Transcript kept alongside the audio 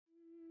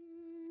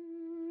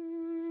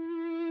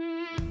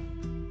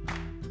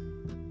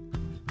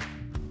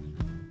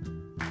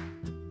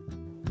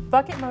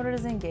Bucket mode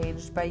is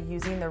engaged by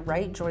using the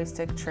right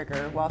joystick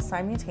trigger while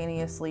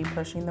simultaneously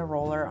pushing the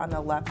roller on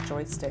the left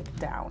joystick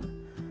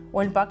down.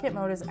 When bucket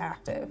mode is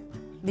active,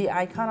 the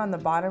icon on the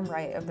bottom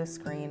right of the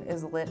screen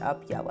is lit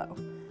up yellow.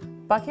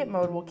 Bucket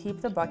mode will keep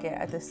the bucket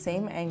at the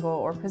same angle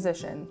or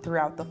position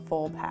throughout the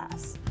full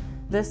pass.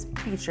 This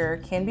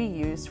feature can be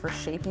used for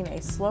shaping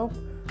a slope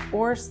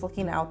or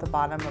slicking out the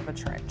bottom of a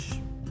trench.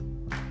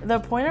 The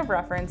point of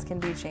reference can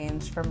be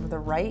changed from the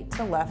right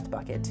to left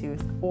bucket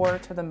tooth or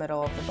to the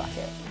middle of the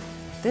bucket.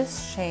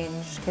 This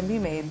change can be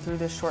made through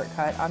the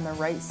shortcut on the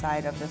right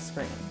side of the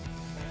screen.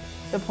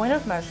 The point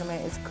of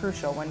measurement is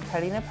crucial when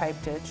cutting a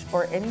pipe ditch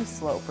or any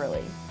slope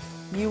really.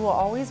 You will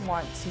always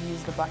want to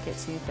use the bucket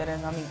tooth that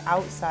is on the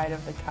outside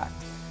of the cut,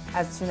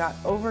 as to not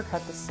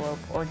overcut the slope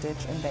or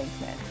ditch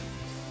embankment.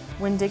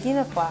 When digging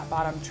a flat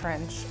bottom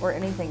trench or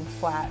anything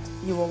flat,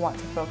 you will want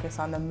to focus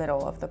on the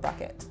middle of the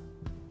bucket.